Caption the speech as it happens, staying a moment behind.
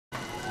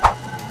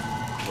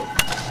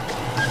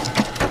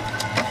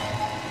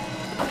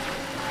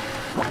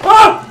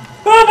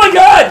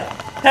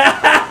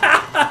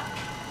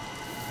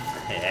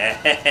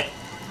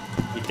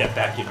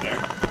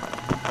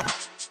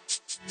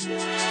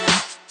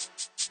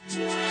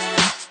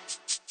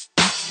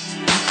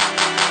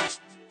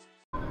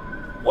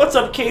What's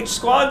up, Cage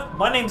Squad?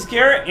 My name's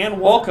Garrett, and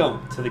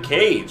welcome to the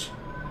Cage.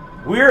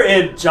 We're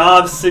in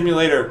Job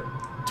Simulator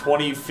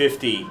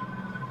 2050.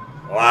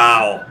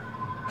 Wow.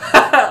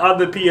 On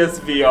the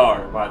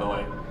PSVR, by the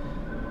way.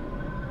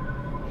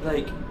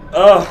 Like,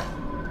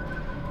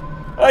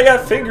 I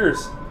got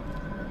fingers.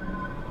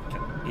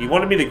 He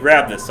wanted me to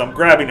grab this, so I'm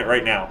grabbing it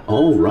right now.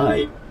 All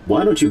right.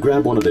 Why don't you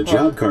grab one of the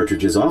job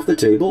cartridges off the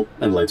table,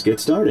 and let's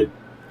get started.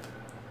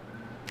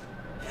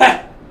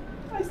 Ha!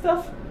 Nice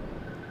stuff.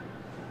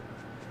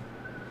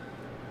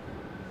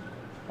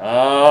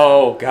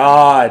 Oh,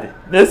 God.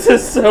 This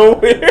is so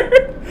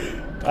weird.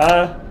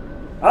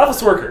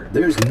 Office worker.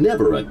 There's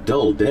never a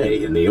dull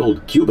day in the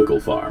old cubicle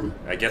farm.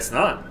 I guess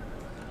not.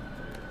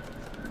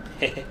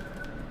 Hold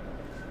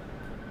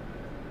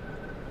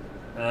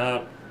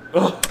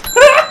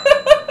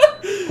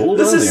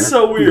this on is there.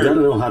 so weird. You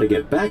gotta know how to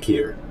get back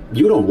here.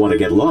 You don't want to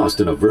get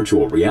lost in a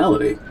virtual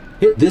reality.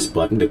 Hit this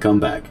button to come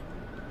back.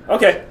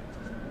 Okay.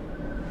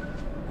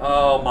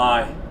 Oh,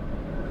 my.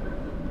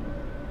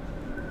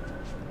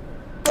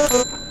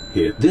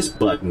 Hit this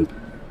button.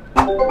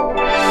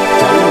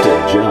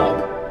 Talented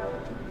job.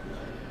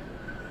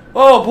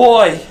 Oh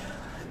boy,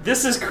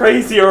 this is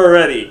crazy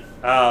already.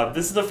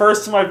 This is the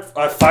first time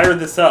I've fired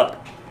this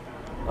up.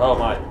 Oh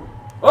my.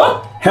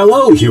 Oh!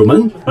 Hello,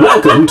 human.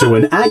 Welcome to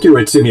an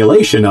accurate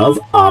simulation of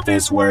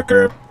Office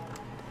Worker.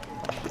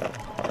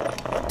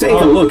 Take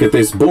a look at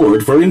this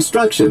board for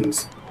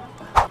instructions.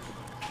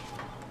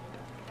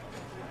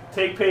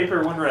 Take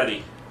paper when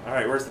ready.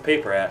 Alright, where's the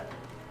paper at?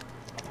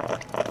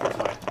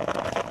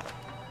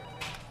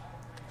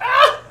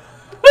 Ah!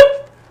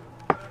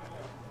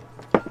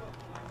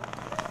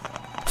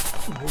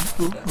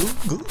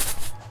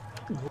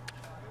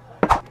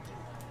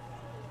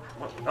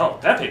 Oh,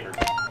 that paper.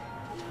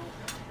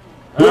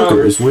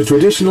 Workers would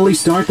traditionally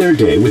start their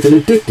day with an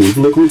addictive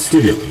liquid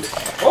stimulant.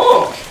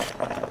 Oh!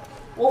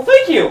 Well,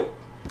 thank you!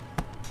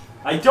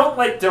 I don't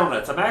like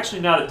donuts. I'm actually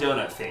not a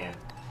donut fan.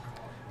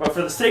 But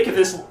for the sake of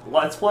this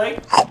Let's Play,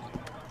 let's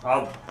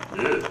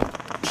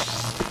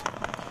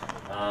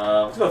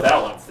go with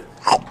that one.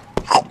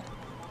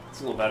 It's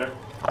a little better.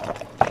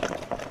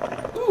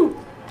 Ooh!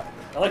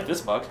 I like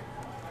this mug.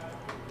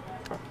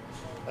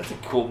 That's a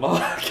cool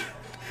mug.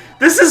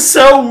 This is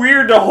so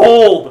weird to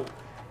hold!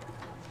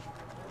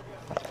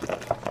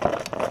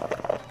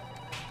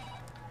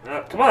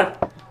 Come on!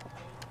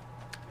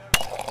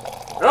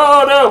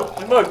 Oh no!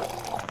 My mug!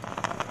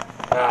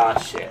 Ah,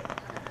 shit.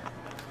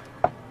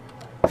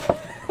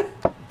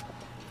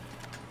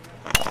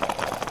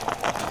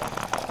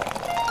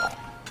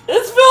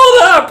 It's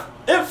filled up!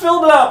 It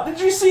filled up! Did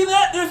you see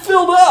that? It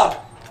filled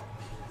up!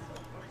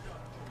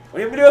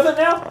 What are you gonna do with it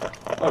now?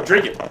 Oh,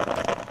 drink it.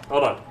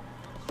 Hold on.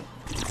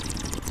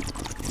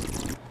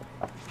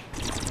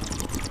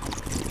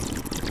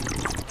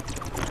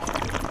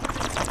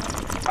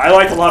 I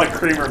like a lot of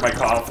creamer in my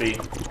coffee.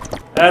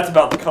 That's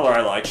about the color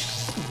I like.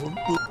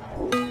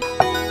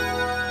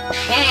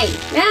 Hey,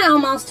 that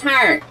almost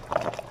hurt.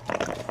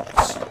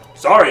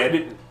 Sorry, I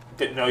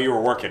didn't know you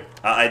were working.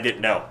 I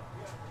didn't know.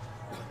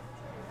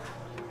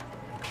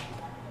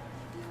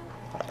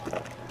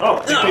 Oh,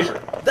 paper.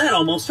 That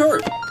almost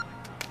hurt.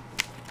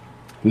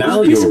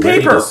 Now you're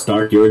ready to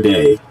start your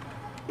day.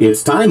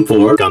 It's time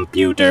for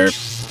computer.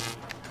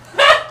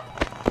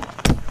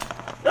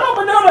 No,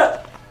 my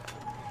donut!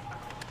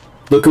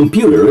 The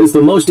computer is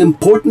the most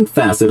important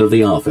facet of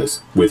the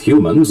office, with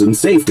humans and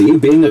safety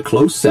being a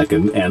close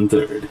second and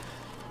third.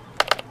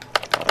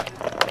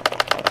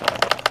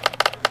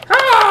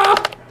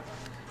 Ah!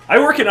 I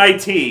work in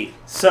IT,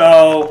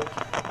 so,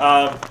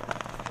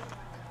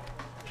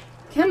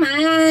 Come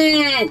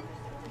on!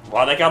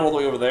 wow, that got all the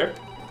way over there.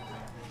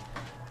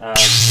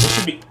 This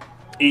should be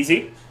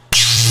easy.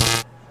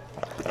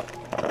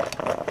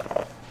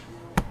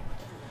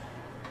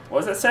 What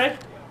does that say?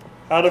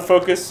 How to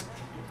focus.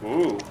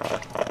 Ooh.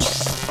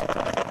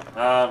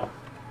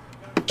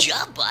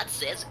 JobBot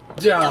says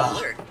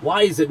alert.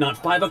 Why is it not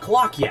 5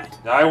 o'clock yet?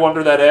 I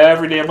wonder that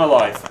every day of my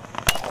life.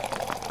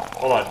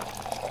 Hold on.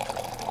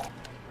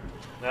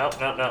 No,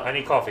 I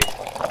need coffee.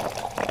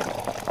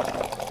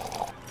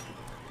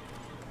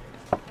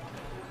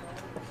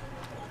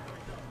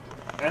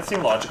 That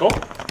seemed logical.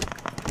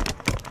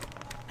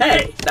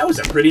 Hey, that was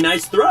a pretty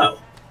nice throw.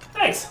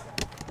 Thanks.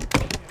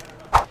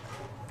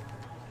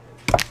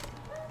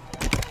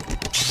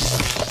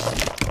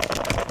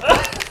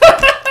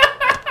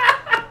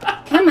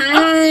 Come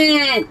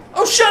on!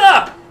 Oh, shut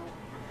up!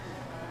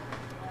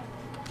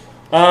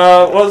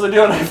 What was I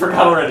doing? I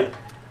forgot already.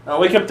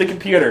 Wake up the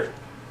computer.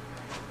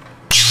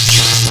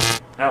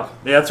 Oh,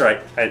 yeah, that's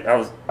right. I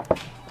was...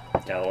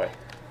 Get out of the way.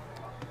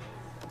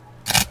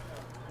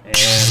 And...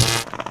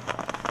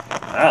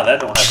 Ah, that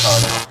don't have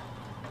power now.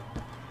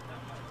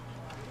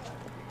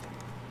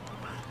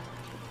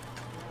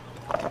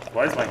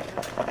 Why is my...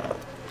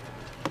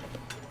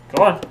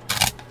 Come on.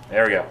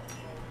 There we go.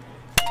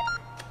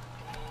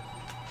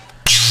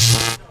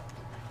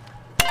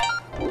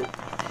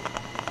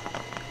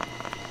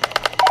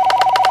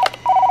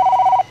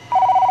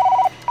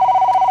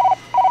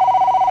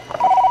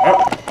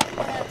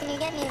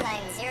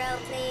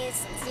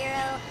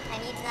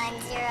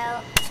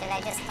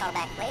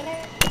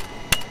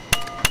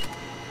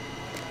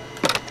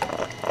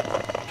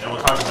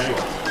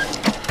 Anyway.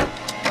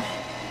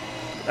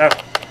 Oh.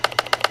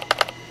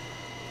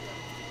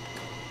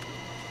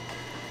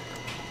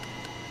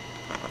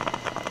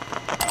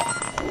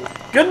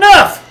 Good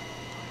enough!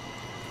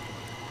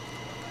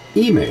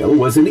 Email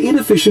was an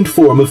inefficient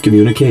form of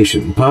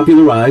communication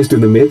popularized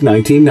in the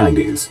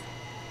mid-1990s.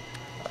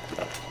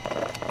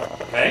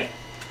 Okay.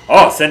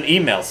 Oh, send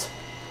emails.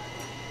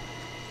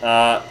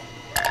 Oh.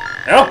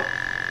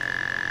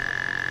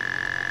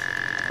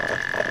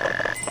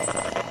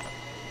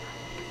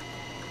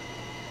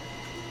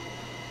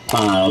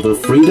 Ah, the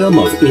freedom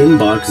of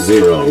Inbox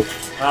Zero.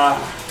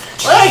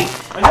 Hey!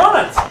 My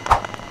donuts!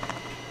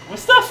 My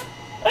stuff!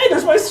 Hey,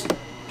 there's my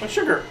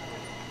sugar.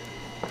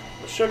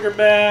 The sugar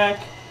back.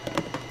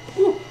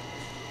 Woo.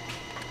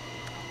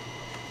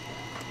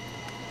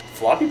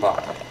 Floppy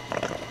pop.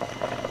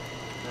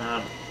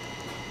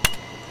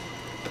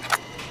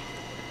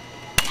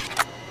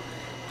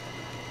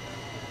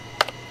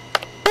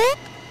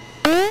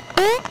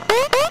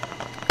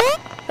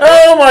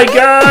 Oh my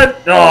god!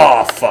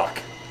 Oh, fuck.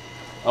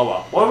 Oh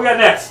well. What do we got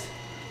next?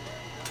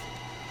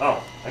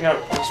 Oh, I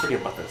just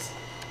forget about this.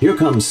 Here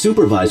comes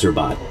Supervisor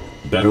Bot.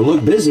 Better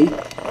look busy.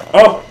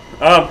 Oh,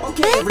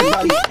 Okay,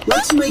 everybody,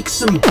 let's make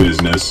some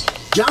business.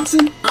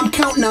 Johnson, I'm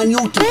counting on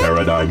you to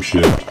paradigm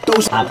shift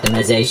those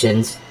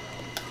optimizations.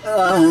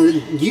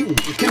 You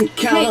can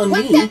count Hey, on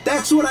what me. the-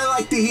 That's what I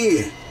like to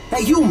hear.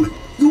 Hey, human,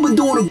 you've been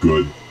doing a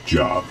good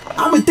job.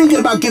 I've been thinking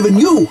about giving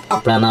you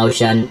a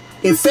Promotion.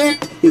 In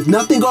fact, if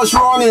nothing goes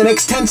wrong in the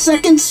next 10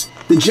 seconds,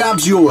 the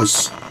job's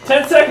yours.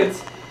 10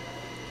 seconds.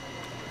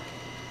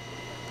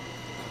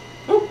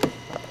 Ooh.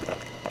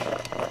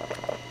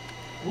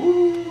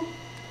 Ooh.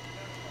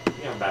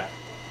 Yeah, I'm back.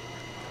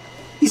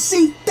 You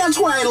see, that's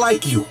why I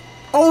like you.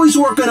 Always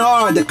working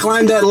hard to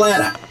climb that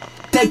ladder.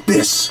 Take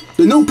this.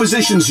 The new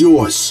position's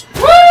yours.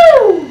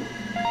 Woo!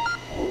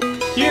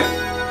 Cute.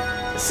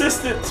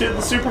 Assistant to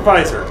the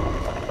supervisor.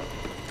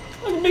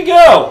 Look at me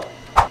go.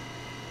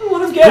 Who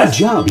would have Good guessed?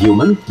 job,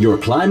 human. You're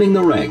climbing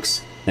the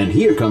ranks. And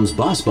here comes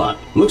BossBot.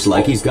 Looks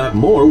like he's got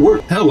more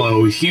work.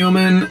 Hello,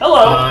 human.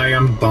 Hello. I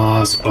am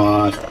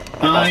BossBot.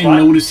 I BossBot.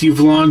 noticed you've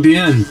logged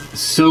in,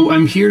 so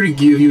I'm here to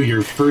give you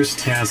your first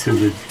task of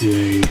the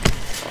day.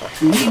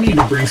 We need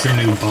to bring some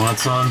new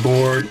bots on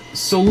board,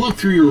 so look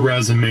through your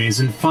resumes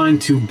and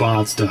find 2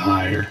 bots to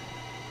hire.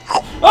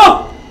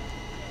 Oh!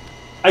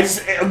 I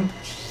just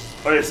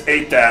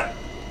ate that.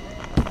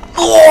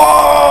 You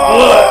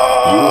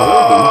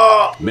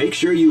heard them. Make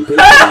sure you pick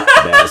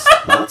the best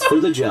bots for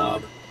the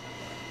job.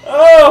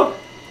 Oh!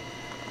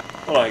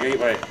 Hold on, I gotta get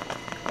my...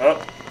 Oh.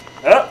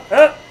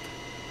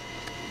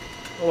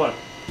 Hold on.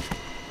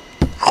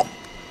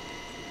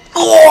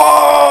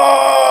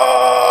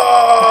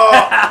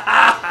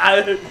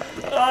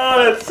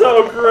 Oh, that's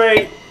so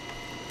great.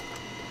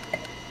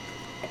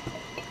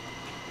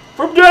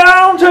 From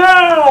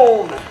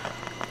downtown!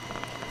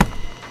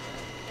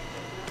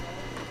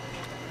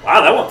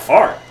 Wow, that went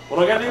far. What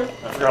do I gotta do?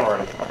 I forgot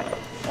already.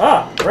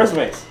 Ah,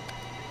 resumes.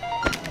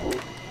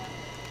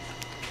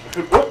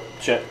 Whoop,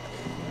 shit.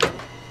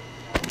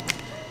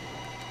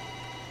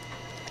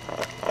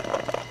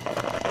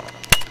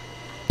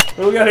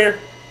 What do we got here?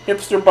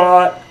 Hipster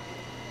bot.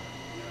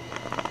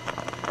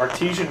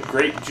 Artesian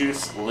Grape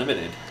Juice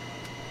Limited.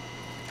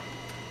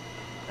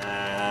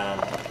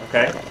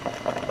 Okay.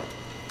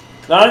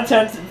 Not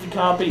intended to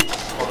copy.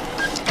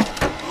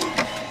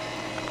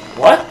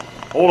 What?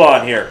 Hold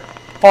on here.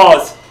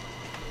 Pause.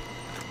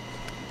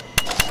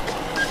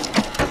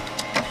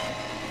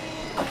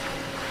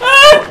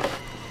 Ah!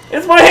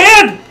 It's my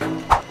hand!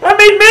 That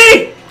made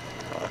me!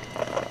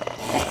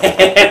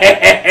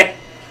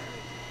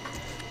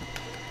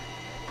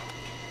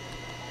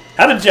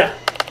 How did ya?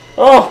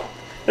 Oh,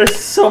 there's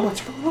so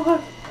much going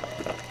on.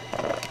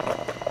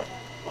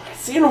 Oh, I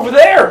see it over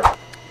there.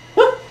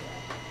 Huh.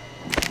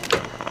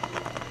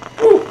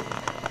 Ooh.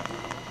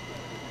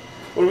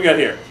 What do we got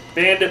here?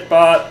 Bandit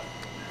bot.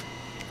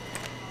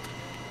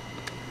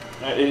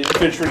 I didn't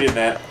finish reading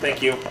that.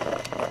 Thank you.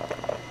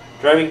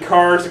 Driving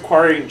cars,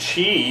 acquiring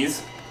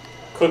cheese,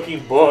 cooking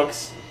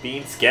books,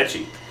 being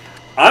sketchy.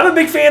 I'm a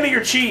big fan of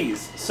your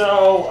cheese,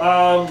 so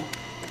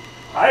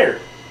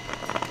hired.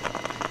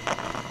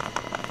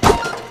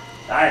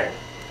 Hired.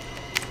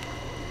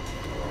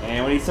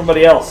 And we need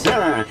somebody else.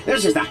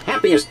 This is the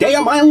happiest day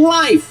of my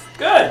life.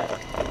 Good.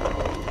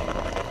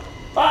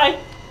 Bye.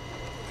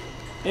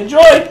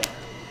 Enjoy.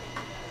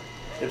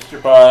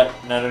 Hipster bot,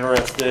 not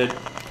interested.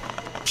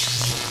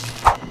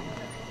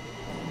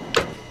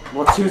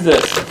 Who's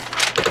this?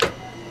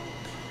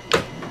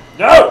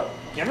 No!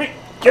 Give me!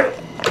 Give it!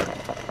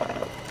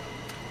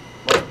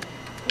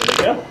 Where'd it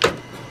go?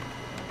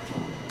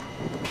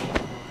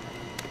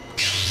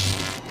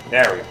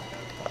 There we go.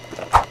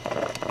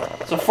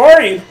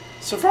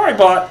 Safari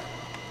bot.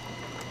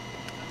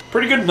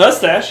 Pretty good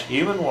mustache.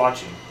 Human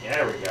watching.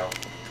 There we go.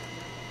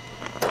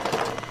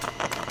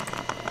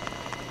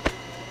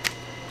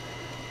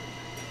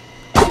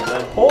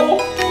 Then pull.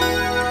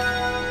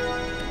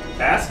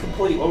 Task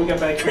complete. What we got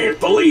back here? Can't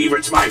believe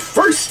it's my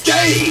first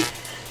day.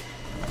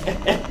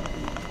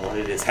 What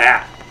is his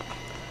hat?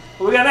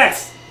 What we got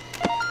next?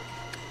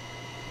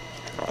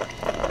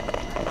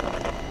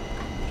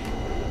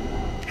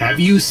 Have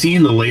you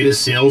seen the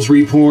latest sales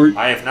report?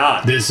 I have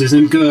not. This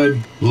isn't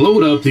good.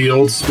 Load up the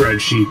old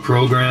spreadsheet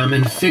program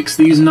and fix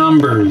these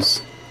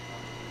numbers.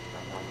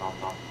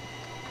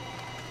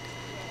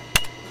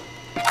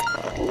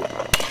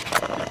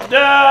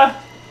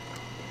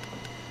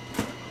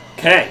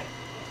 Okay.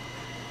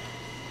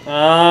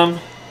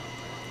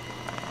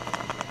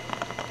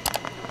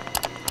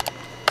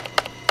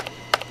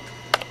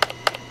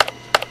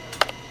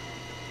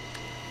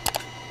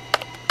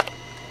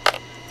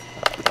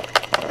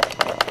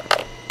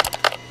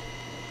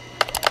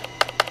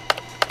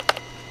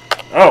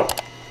 Oh.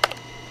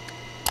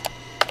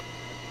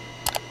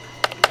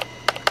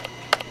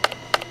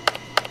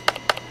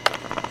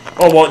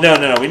 Oh, well,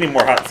 no. We need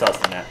more hot sauce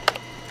than that.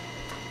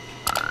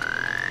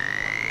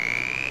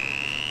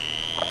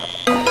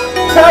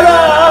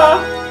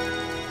 Ta-da!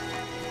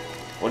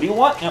 What do you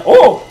want now?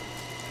 Oh!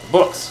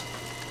 Books.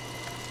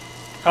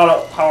 How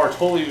to power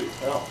totally...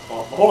 Oh,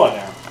 well, hold on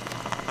now.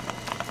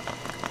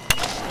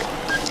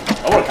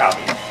 I want a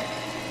copy.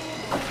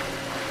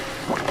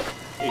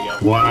 There you go.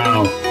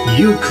 Wow,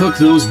 you cook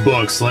those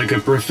books like a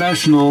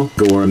professional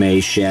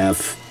Gourmet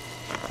chef.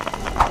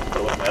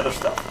 Go with my other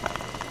stuff.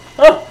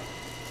 Oh!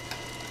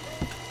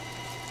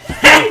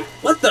 Hey,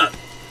 what the?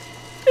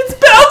 It's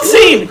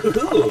bouncing!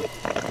 Ooh.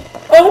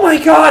 Oh my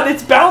god,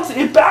 it's bouncing!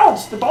 It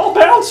bounced! The ball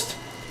bounced!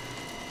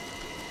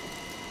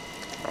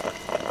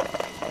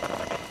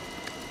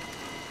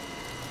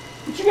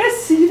 Did you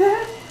guys see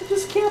that? I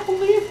just can't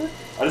believe it.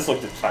 I just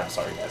looked at the time,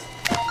 sorry guys.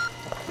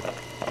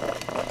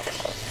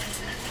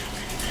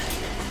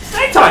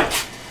 Snack time!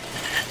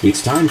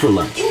 It's time for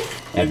lunch.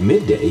 At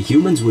midday,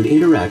 humans would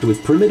interact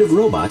with primitive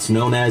robots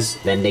known as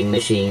Vending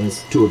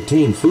machines. to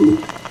obtain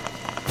food.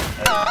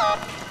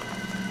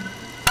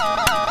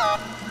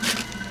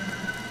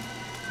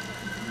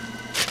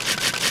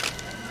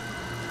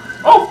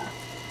 Oh!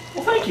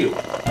 Well, thank you. I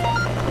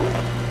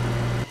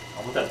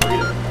want that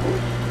burrito.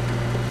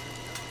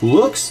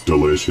 Looks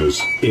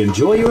Delicious.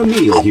 Enjoy your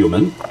meal,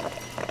 human.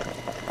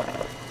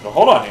 No,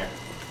 hold on here.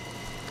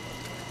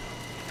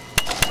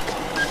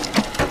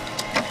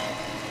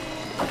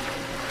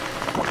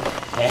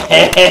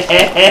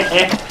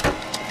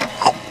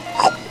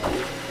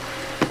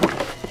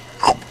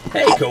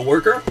 Hey,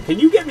 coworker, can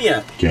you get me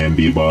a...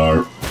 Candy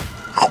bar.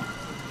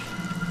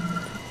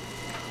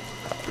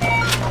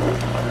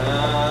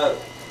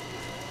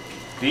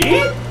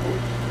 B?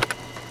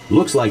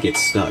 Looks like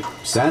it's stuck.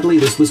 Sadly,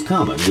 this was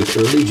common with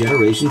early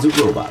generations of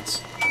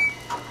robots.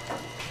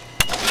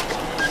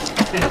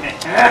 Give me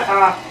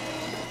that.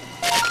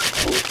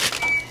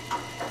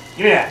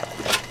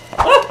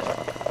 Oh!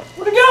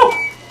 Where'd it go?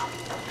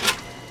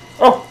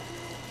 Oh!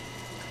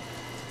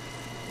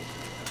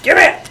 Give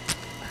it!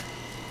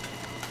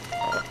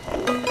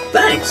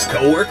 Thanks,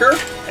 coworker.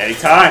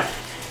 Anytime.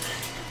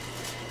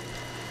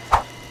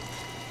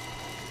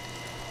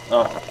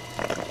 Oh.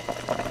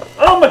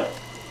 Oh my...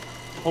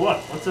 Hold on,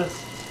 what's this?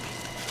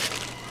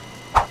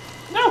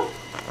 No!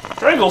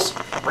 Triangles.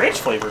 Ranch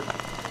flavor.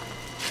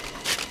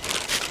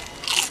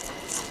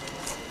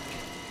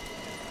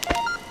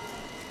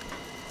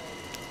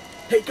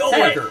 Hey, coworker,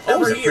 Hey, over that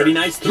was a here. pretty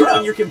nice Get throw.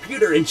 on your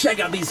computer and check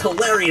out these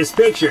hilarious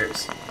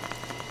pictures.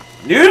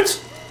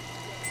 Nudes?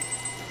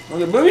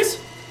 Look at movies?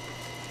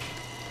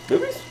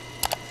 Movies?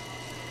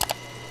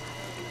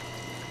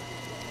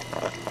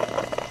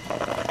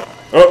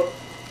 Oh!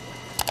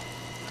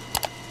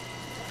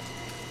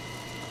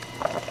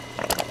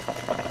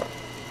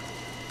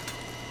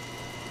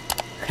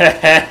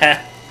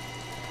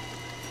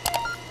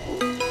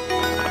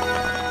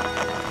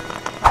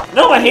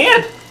 No, my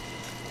hand!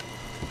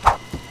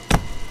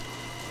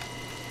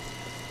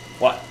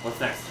 What? What's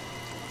next?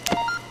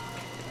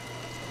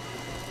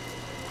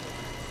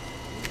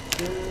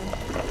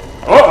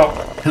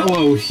 Uh-oh!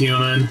 Hello,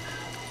 human.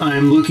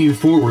 I'm looking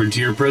forward to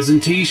your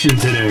presentation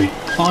today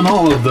on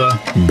all of the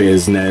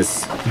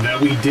Business. that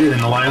we did in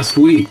the last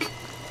week.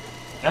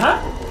 Uh-huh.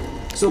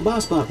 So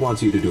BossBot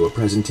wants you to do a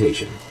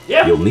presentation.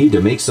 Yeah. You'll need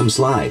to make some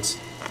slides.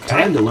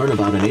 Time to learn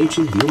about an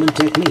ancient human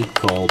technique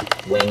called...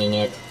 Winging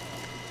it.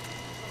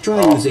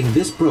 Try using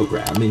this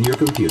program in your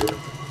computer.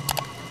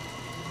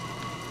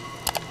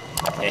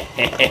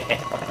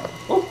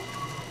 Oh.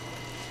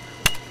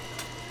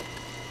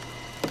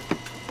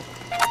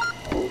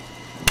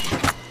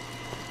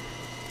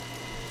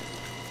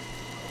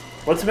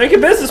 Let's make a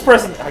business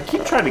present. I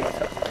keep trying to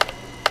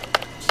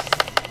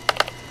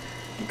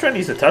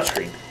use the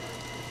touchscreen.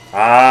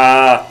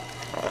 Ah.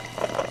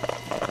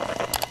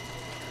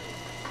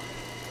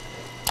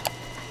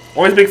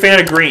 Always a big fan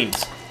of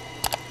greens.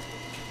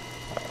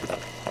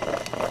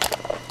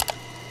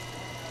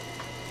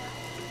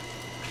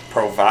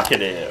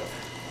 Provocative.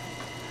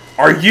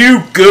 Are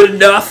you good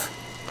enough?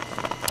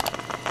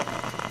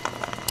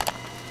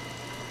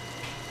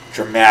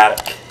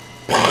 Dramatic.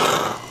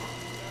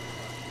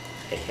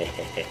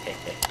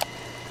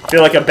 I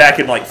feel like I'm back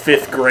in like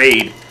 5th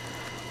grade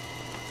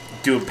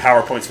doing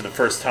PowerPoints for the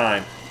first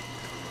time.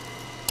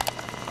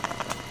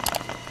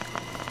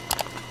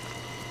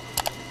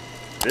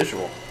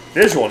 Visual.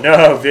 Visual.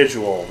 No,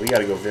 visual. We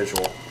gotta go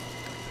visual.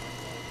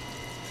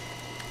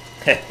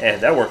 Heh,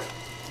 that works.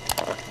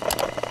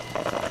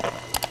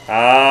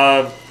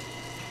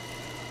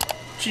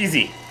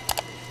 Cheesy.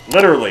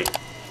 Literally.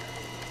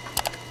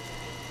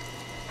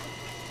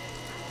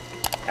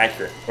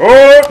 Accurate.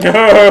 Oh,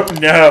 no,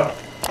 no.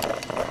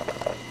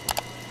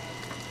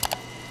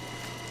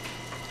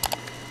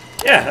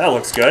 Yeah, that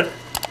looks good.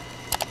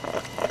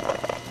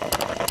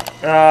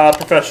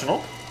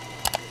 Professional.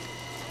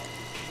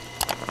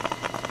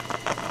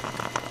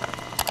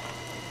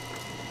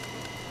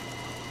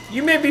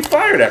 You may be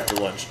fired after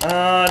lunch.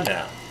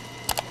 No.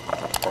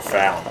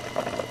 Profound.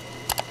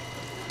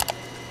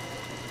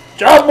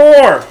 Job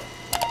more!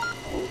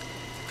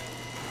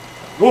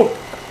 Ooh.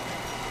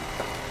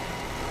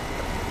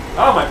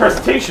 Oh, my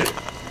presentation.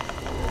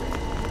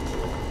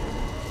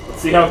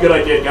 Let's see how good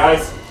I did,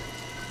 guys.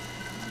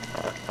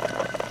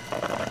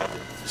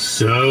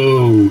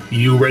 So,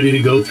 you ready to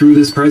go through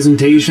this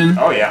presentation?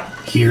 Oh, yeah.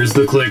 Here's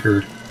the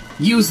clicker.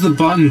 Use the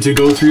button to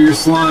go through your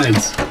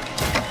slides.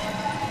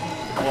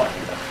 What?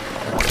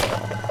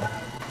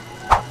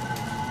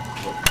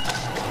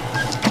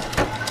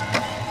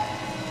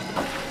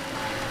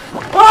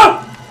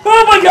 Oh!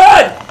 Oh my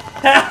god!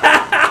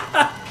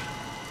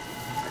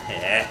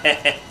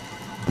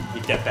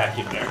 Get that back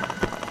in there.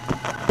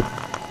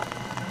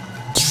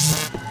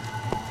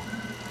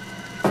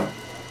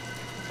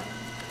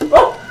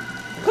 Oh!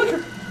 My clicker!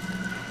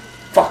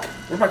 Fuck!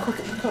 Where's my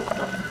clicker?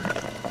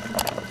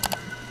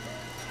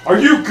 Are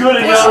you good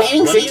enough?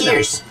 Fascinating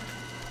figures.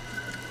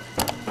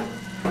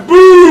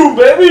 Boom,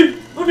 baby!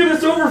 Look at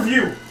this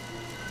overview.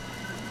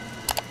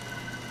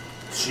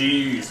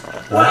 Jeez.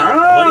 Look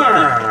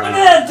at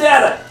that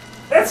data.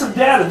 That's some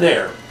data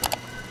there.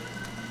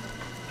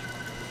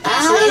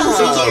 Fascinating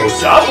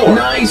figures. Job board.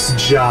 Nice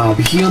job,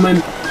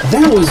 human.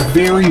 That was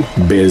very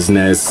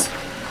Business.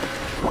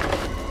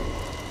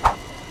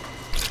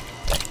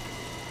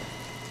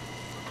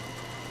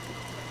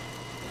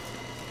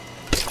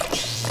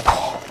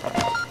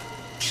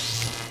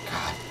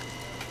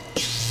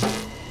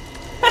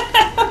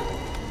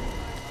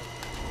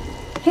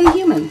 Hey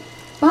human,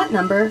 bot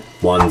number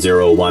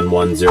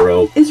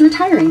 10110. is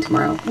retiring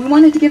tomorrow. We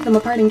wanted to give them a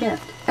parting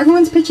gift.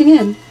 Everyone's pitching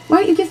in. Why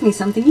don't you give me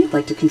something you'd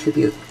like to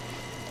contribute?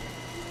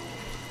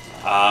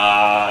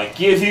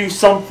 Give you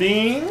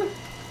something.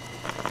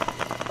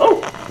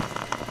 Oh.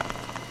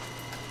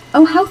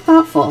 Oh, how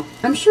thoughtful.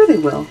 I'm sure they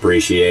will.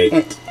 Appreciate.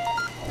 It.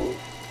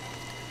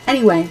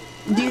 Anyway,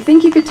 do you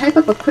think you could type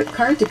up a quick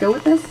card to go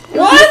with this? It would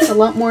What? make it a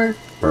lot more...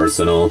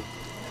 Personal.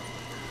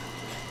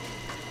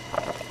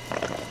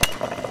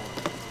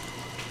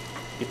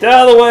 Get that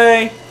out of the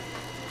way.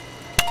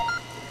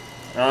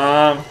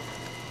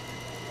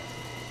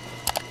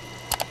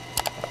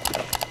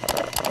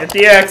 Hit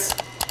the X.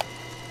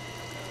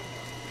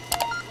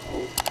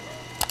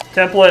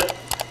 Template.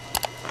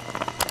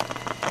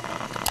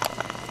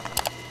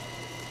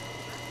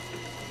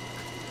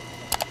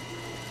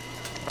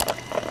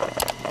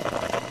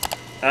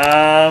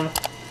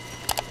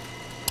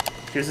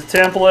 Here's a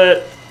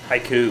template.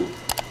 Haiku.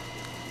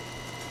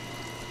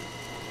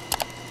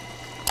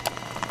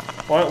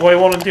 What do you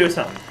want to do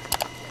something?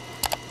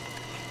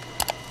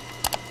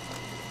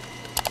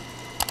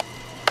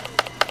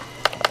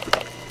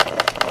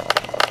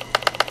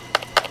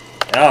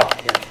 Oh,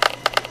 here.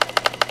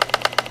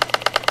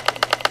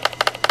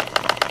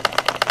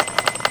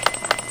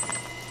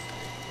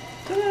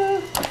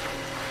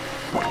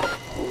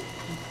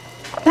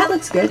 That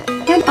looks good,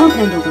 and I'll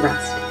handle the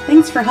rest.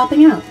 Thanks for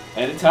helping out.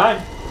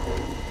 Anytime.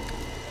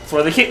 That's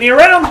why they keep me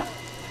around.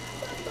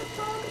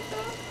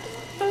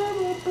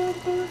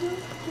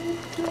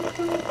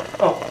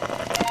 Oh.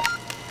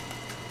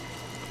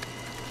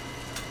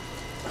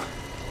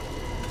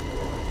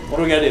 What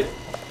do we gotta do?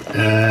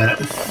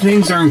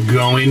 Things aren't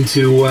going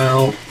too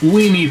well.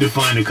 We need to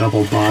find a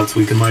couple bots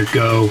we can let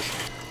go.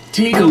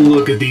 Take a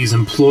look at these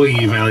employee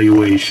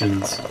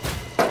evaluations.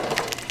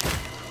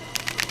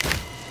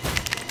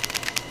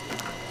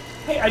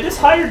 Hey, I just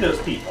hired those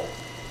people.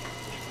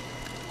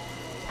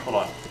 Hold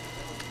on.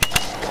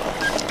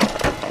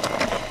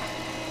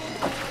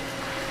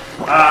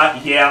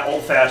 Yeah,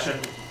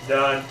 old-fashioned.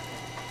 Done.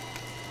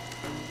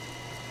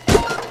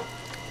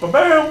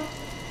 Ba-boom!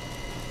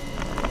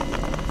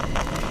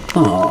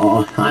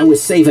 Oh, I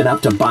was saving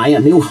up to buy a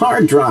new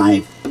hard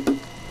drive.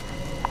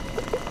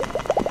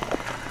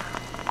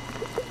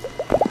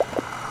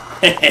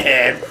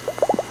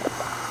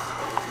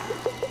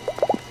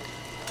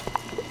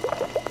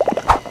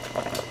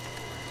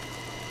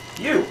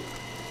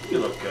 You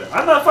look good.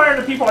 I'm not firing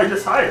the people I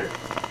just hired.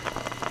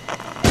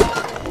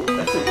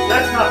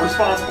 That's not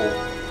responsible.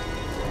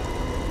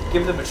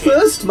 Give them a chance.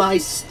 First my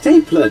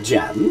stapler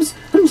jams,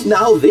 and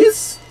now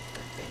this?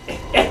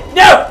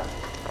 No!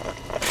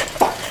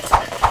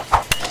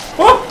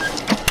 Oh!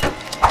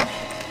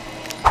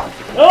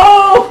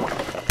 Oh!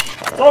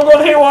 It's all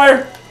going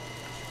haywire.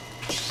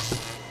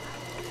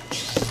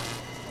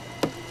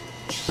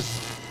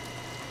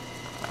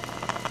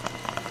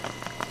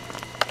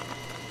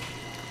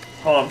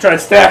 Hold on, I'm trying to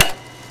stack.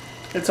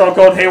 It's all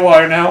going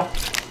haywire now.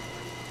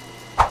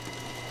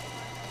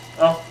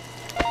 Oh.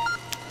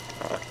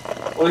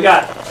 What we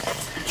got?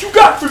 What you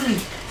got for me?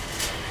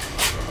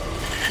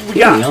 What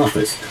we In got? the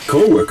office,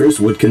 co-workers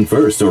would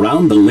converse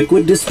around the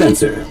liquid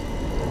dispenser.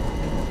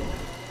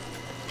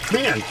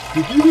 Man,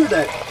 did you hear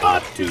that?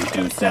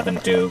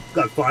 2272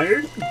 Got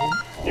fired?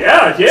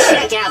 Yeah, I did.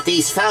 Check out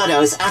these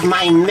photos of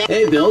my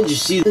Hey, Bill, did you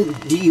see the...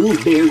 Do you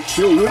bear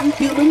children,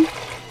 human?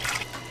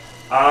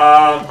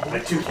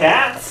 My 2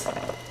 cats.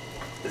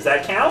 Does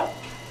that count?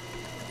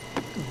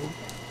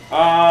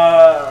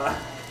 I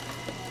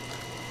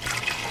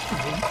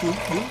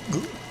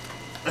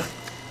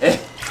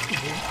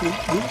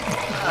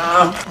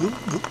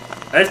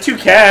have 2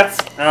 cats.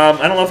 I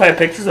don't know if I have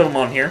pictures of them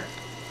on here.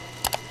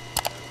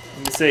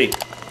 Let me see.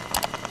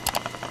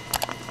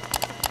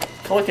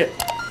 Click it.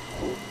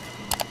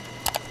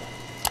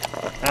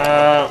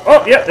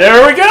 Oh, yeah,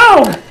 there we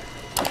go!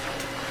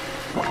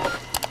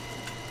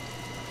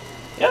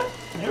 Yeah,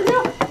 there we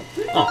go.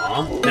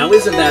 Aw, now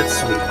isn't that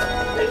sweet?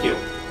 Thank you.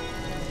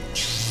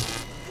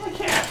 I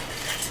can't.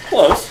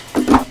 Close.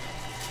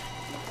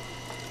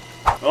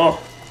 Oh.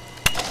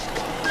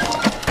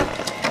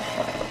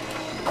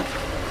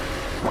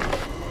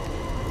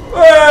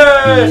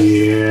 Hey!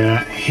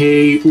 Yeah,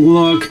 hey,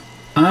 look,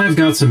 I've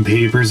got some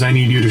papers I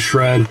need you to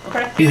shred.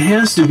 Okay. It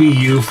has to be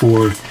you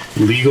for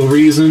legal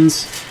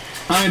reasons.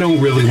 I don't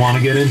really want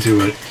to get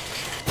into it.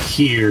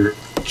 Here,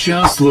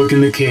 just look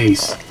in the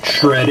case.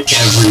 Shred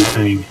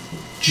everything.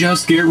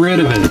 Just get rid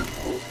of it.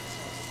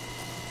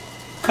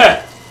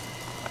 Heh.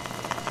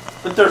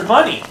 But there's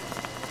money.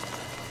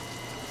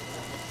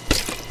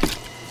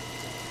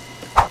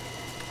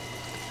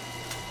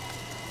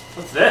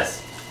 What's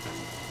this?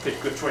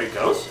 Pick which way it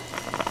goes?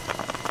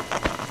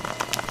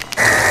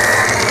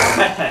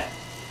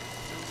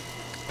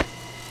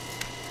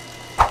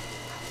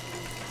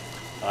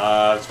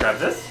 Let's grab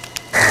this.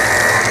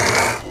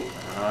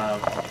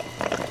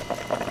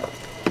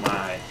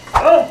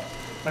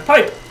 My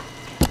pipe.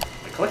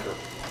 My clicker.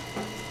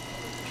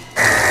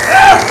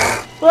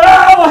 Ah!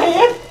 Ah, my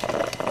hand!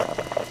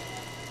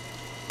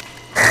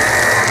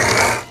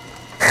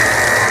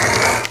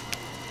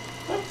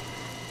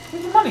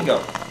 Where'd the money go?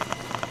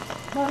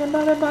 Money,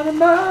 money, money,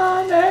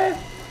 money.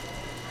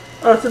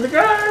 Oh, it's in the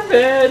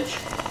garbage.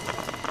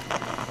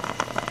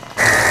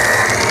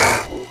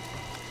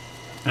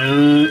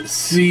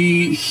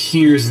 See,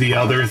 here's the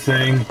other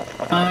thing.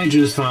 I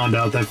just found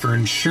out that for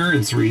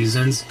insurance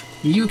reasons,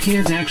 you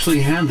can't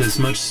actually have this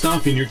much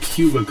stuff in your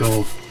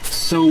cubicle.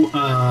 So,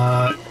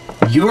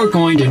 you're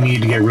going to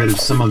need to get rid of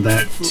some of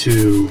that,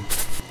 too.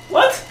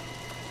 What?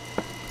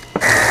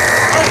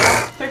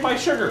 Fine, take my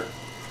sugar.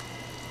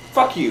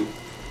 Fuck you.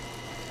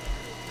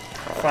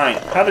 Fine,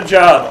 have a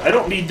job. I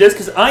don't need this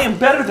because I am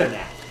better than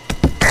that.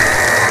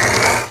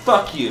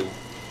 Fuck you.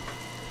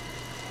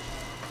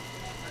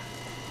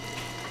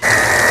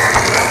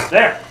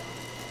 There.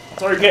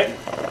 That's all you're getting.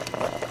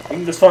 You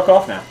can just fuck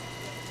off now.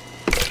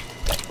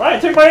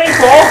 Fine, take my ink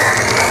ball.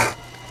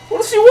 What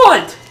else do you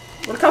want?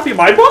 Want a copy of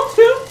my book,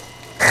 too?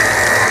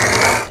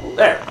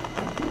 There.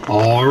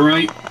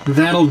 Alright,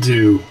 that'll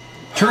do.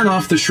 Turn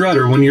off the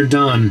shredder when you're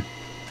done.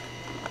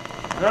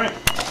 Alright.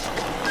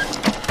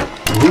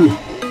 Ooh,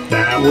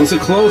 that was a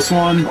close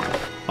one.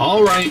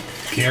 Alright,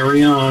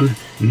 carry on.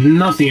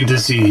 Nothing to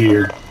see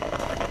here.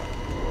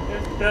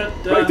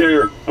 Right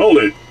there. Hold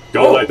it.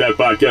 Don't let that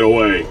bot get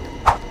away.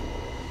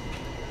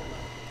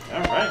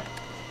 Alright.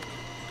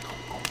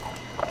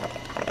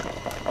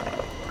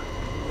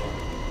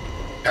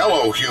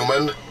 Hello,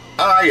 human.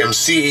 I am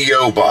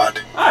CEO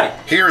Bot. Hi.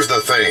 Here's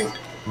the thing.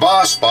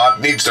 Boss Bot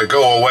needs to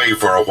go away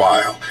for a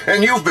while,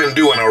 and you've been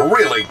doing a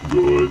really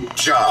good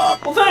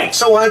job. Well, thanks.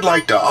 So I'd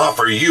like to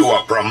offer you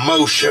a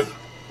promotion.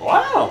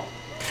 Wow.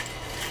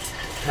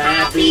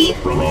 Happy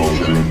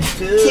Promotion.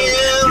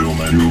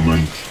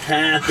 Human.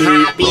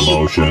 happy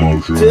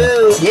Promotion.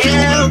 to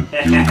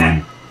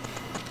Human.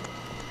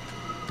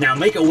 Now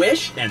make a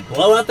wish and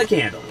blow out the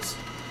candles.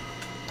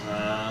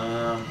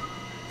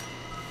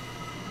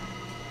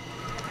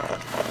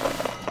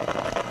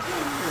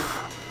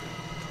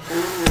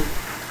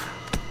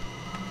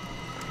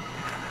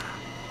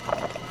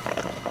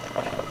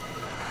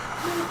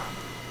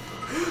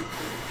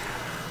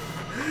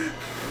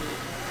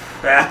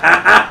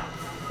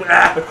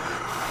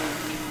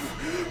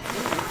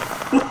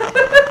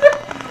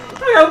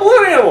 I got a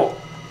balloon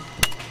animal.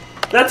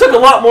 That took a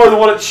lot more than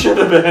what it should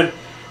have been.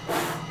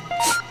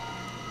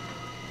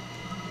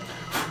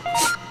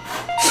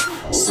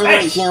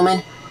 Sorry,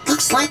 human.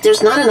 Looks like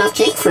there's not enough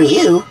cake for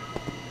you.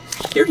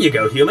 Here you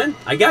go, human.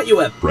 I got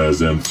you a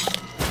Present.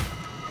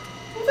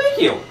 Well,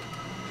 thank you.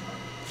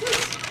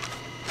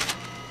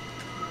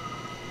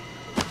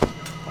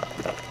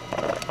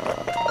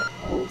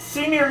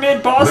 Senior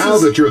mid bosses. Now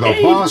that you're the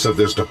Hey. boss of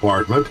this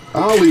department,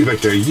 I'll leave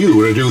it to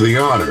you to do the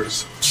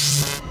honors.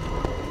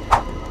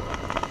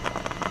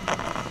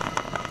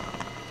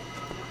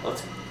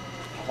 Let's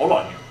hold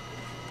on here.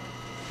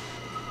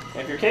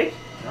 Have your cake?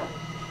 No.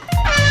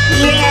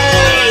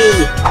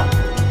 Yay!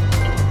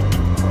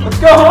 Let's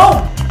go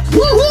home.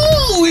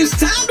 Woohoo! It's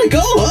time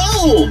go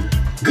home!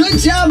 Good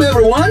job,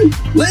 everyone!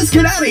 Let's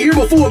get out of here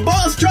before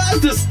boss tries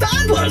to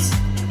stop us!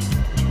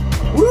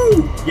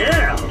 Woo!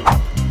 Yeah!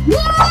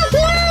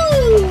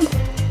 Woohoo!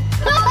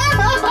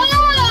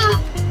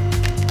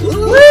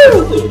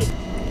 Woo!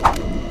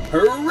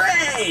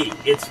 Hooray!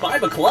 It's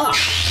 5 o'clock.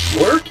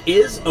 Work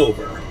is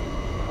over.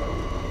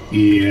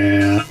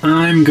 Yeah,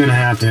 I'm gonna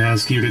have to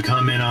ask you to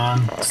come in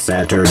on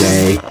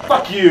Saturday.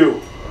 Fuck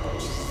you!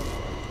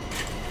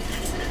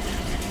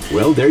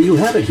 Well, there you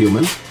have it,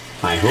 human.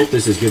 I hope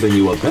this has given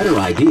you a better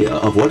idea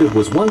of what it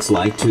was once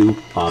like to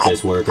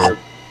office worker.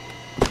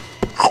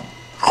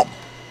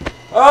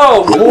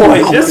 Oh boy,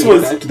 Well, this you can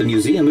was... go back to the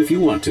museum if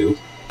you want to.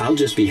 I'll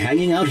just be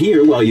hanging out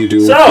here while you do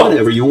So-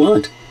 whatever you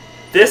want.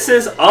 This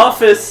is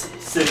Office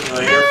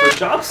Simulator for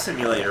Job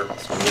Simulator.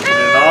 So we're looking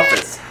at an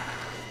office.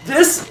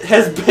 This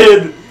has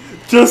been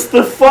just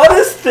the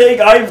funnest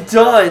thing I've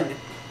done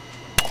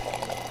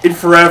in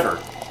forever.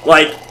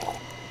 Like,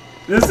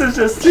 this is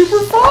just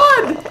super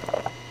fun!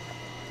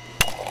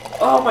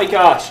 Oh my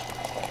gosh.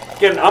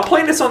 Again, I'm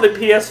playing this on the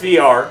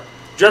PSVR.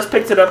 Just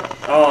picked it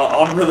up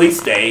on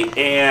release day,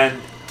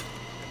 and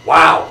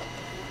wow.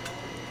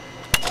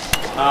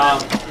 I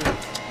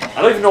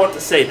don't even know what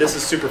to say. This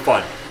is super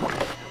fun.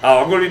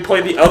 I'm going to be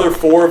playing the other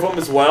 4 of them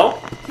as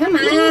well. Come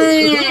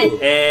on!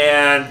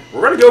 And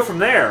we're going to go from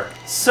there.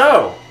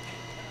 So,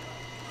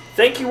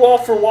 thank you all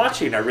for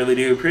watching. I really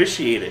do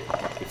appreciate it.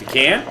 If you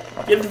can,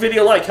 give the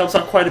video a like. Helps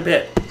out quite a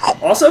bit.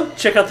 Also,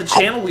 check out the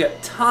channel. We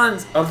got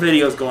tons of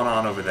videos going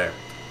on over there.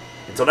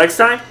 Until next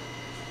time,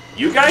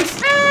 you guys,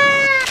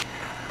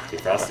 stay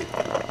frosty.